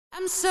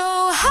I'm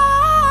so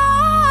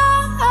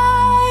high,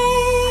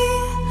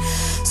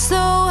 so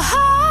high.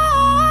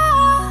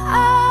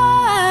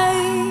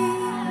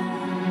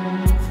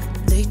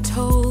 They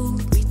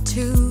told me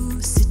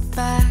to sit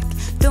back,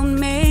 don't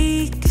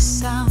make a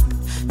sound,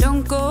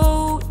 don't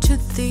go to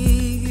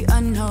the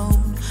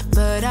unknown.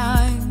 But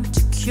I'm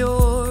too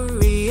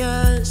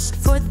curious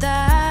for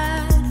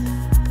that.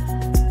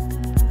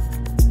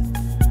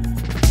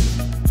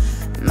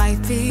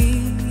 Might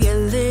be a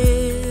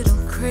little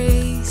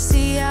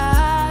crazy,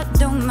 I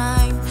don't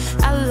mind.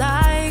 I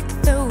like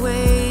the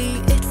way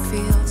it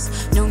feels.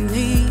 No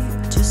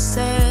need to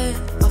set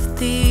off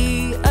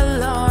the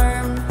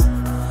alarm.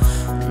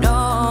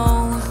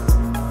 No,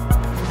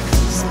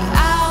 see,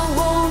 I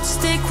won't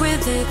stick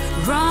with it,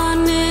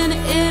 running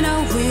in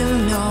a wheel,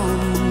 no.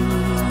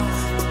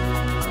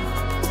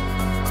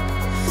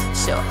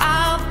 So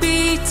I'll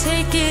be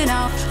taking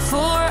off,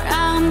 for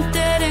I'm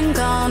dead and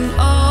gone.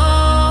 Oh,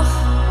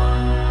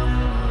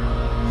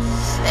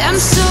 I'm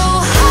so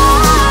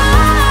high,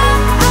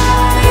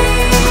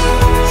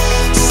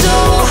 so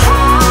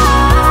high.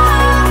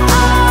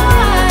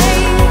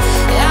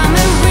 I'm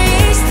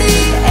erase the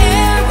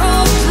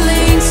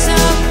aeroplanes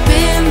up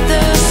in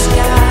the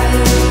sky.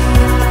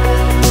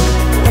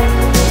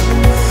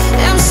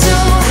 I'm so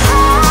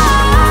high,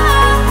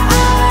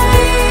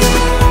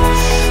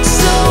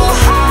 so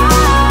high.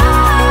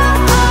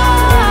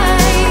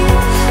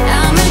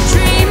 I'm a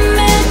dream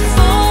and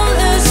fall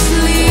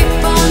asleep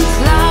on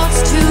clouds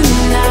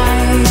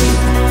tonight.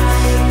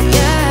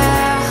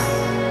 Yeah.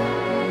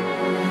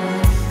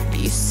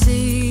 You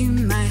see,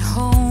 my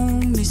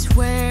home is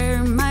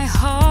where my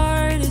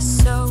heart is,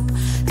 so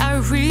I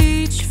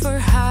reach for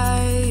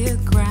higher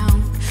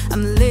ground.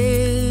 I'm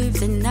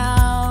living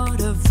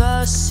out of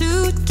a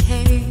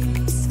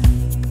suitcase.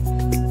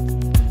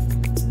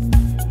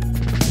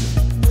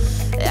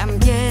 I'm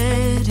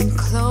getting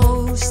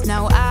close,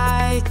 now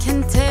I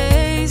can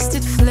taste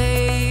it.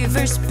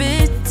 Flavors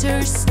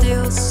bitter,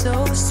 still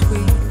so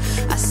sweet.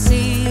 I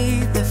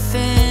see the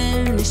finish.